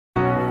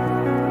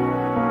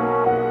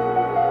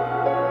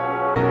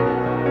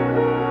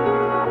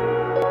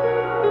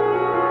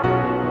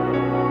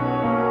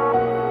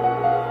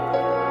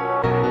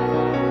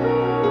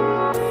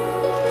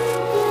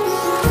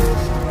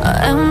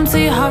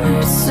Empty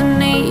hearts and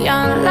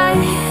neon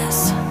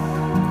lights,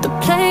 they're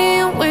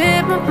playing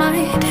with my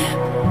mind.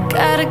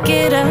 Gotta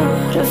get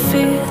out of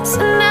here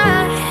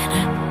tonight.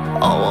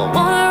 Oh, I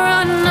wanna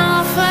run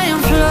off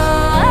and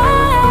fly,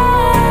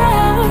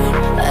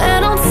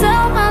 and I'll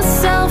tell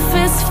myself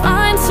it's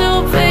fine to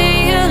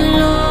be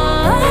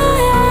alone,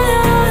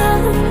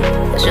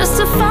 just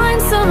to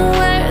find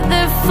somewhere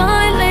that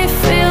finally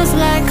feels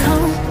like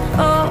home.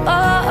 Oh,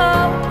 oh,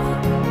 oh.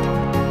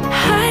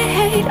 I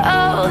hate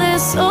all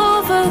this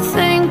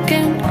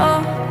overthinking.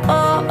 Oh,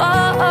 oh,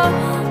 oh, oh.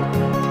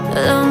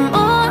 The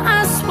more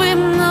I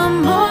swim, the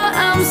more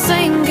I'm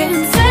sinking.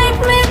 Take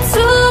me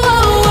to a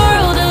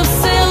world of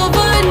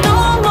silver. No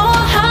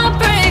more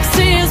heartbreaks,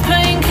 tears,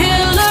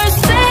 painkillers.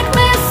 Take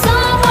me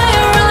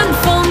somewhere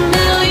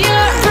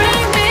unfamiliar.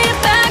 Bring me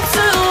back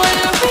to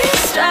where we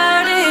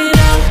started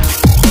out.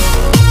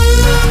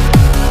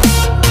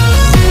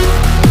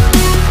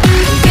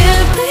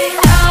 Get me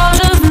out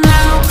of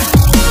now,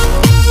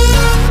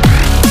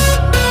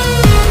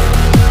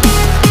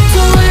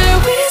 to where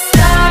we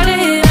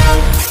started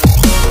out.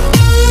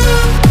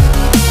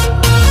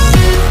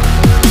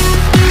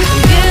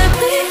 Get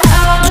me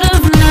out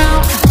of now,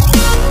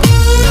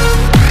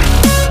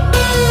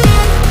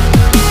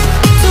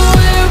 to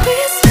where we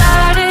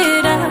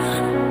started out.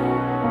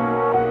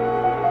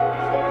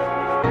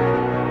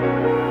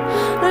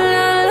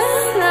 La la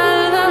la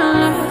la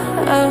la,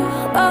 oh,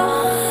 oh.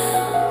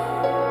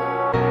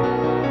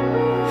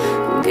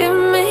 Get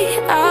me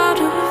out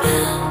of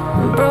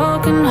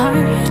broken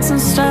hearts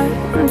and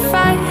starting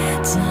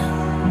fights,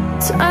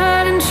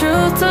 turning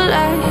truth to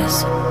lies.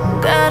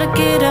 Gotta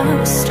get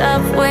up,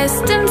 stop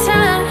wasting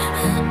time.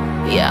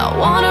 Yeah, I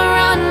wanna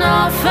run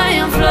off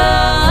and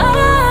fly,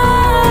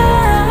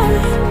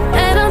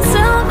 and I'll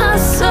tell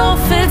myself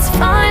it's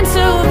fine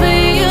to be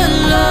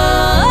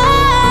alone,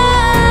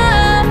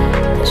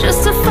 just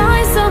to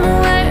find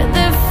somewhere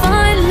that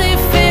finally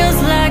feels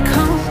like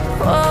home.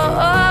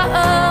 Oh,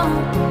 oh, oh.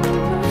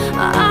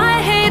 I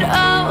hate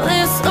all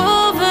this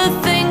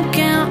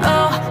overthinking.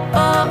 Oh,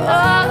 oh,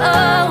 oh,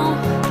 oh.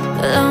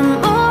 The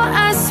more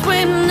I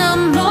swim, the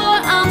more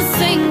I'm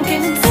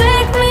sinking.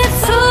 Take me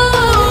to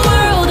a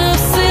world of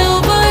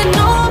silver.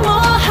 No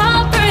more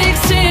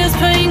heartbreaks, tears,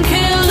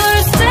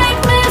 painkillers. Take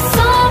me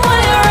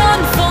somewhere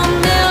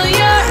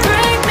unfamiliar.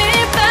 Bring me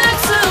back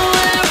to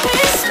where we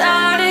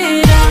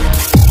started out.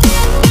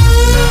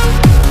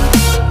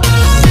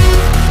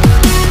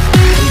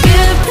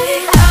 Get me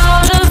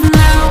out of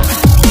now,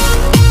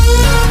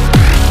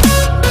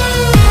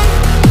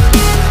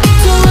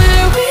 to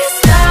where we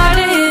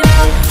started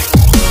out.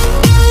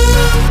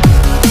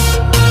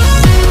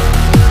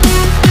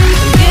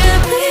 Get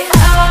me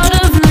out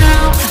of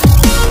now,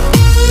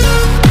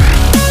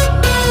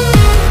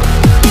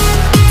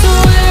 to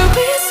where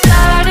we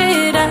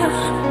started out.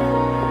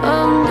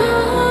 Oh no,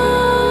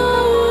 oh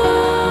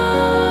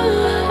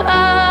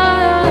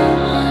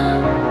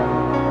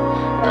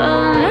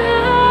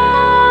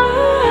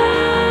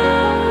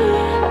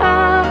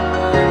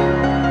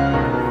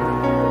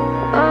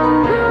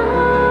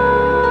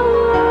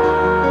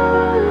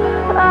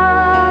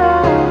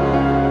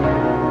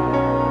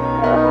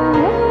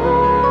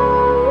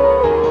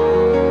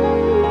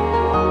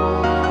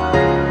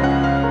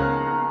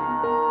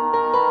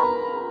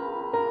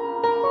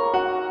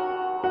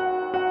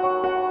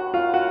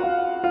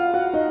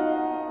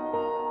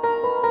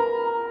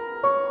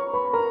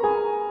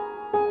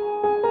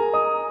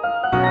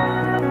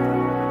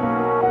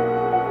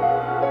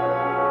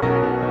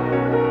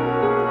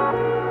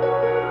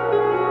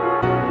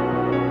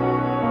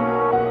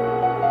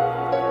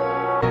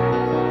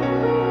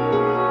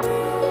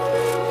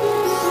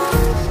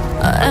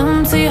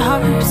empty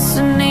hearts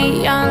and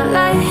neon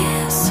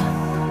lights,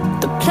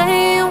 they're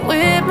playing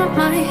with my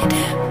mind.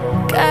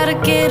 Gotta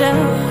get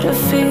out of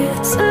here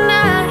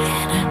tonight.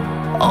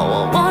 Oh,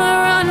 I wanna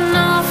run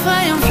off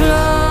and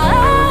fly,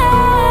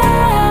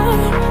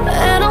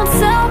 and I'll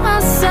tell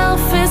myself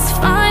it's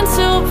fine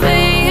to be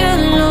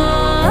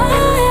alone,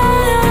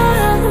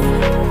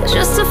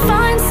 just to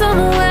find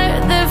somewhere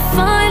that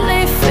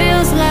finally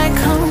feels like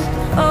home.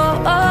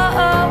 Oh,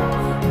 oh, oh.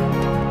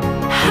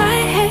 I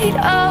hate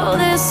all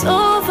this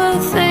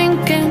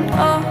overthinking.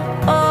 Oh,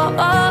 oh,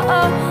 oh,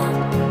 oh.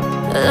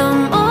 The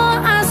more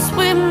I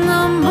swim,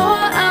 the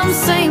more I'm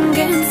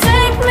sinking.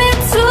 Take me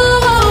to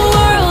a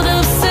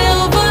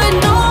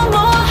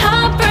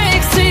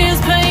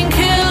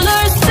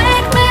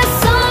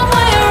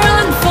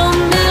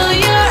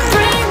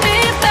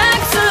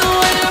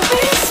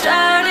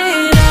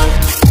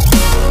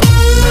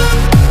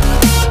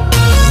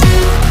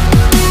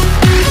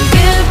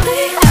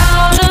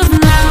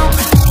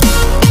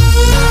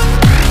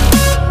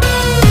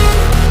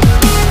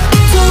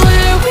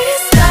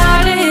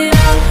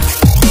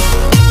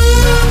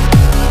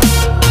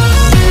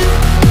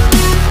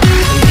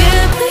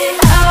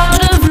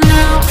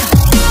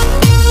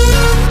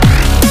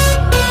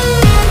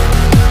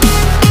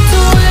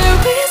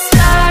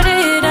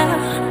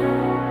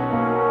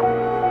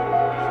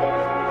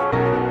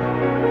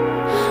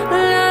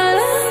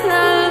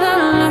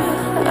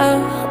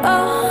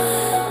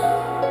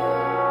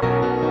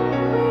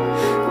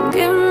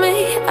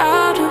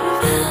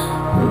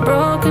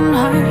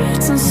broken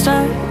hearts and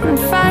starting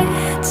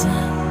fights,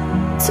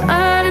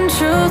 turning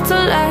truth to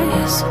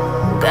lies.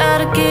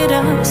 Gotta get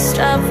up,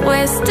 stop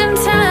wasting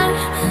time.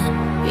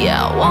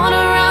 Yeah, I wanna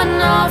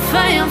run off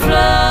and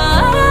fly.